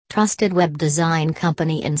Trusted web design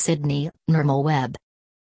company in Sydney, Nirmal Web.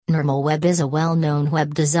 Nirmal Web is a well-known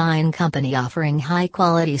web design company offering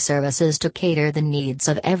high-quality services to cater the needs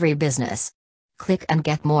of every business. Click and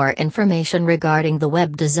get more information regarding the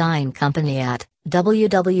web design company at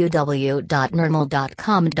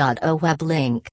www.nirmal.com.au web link.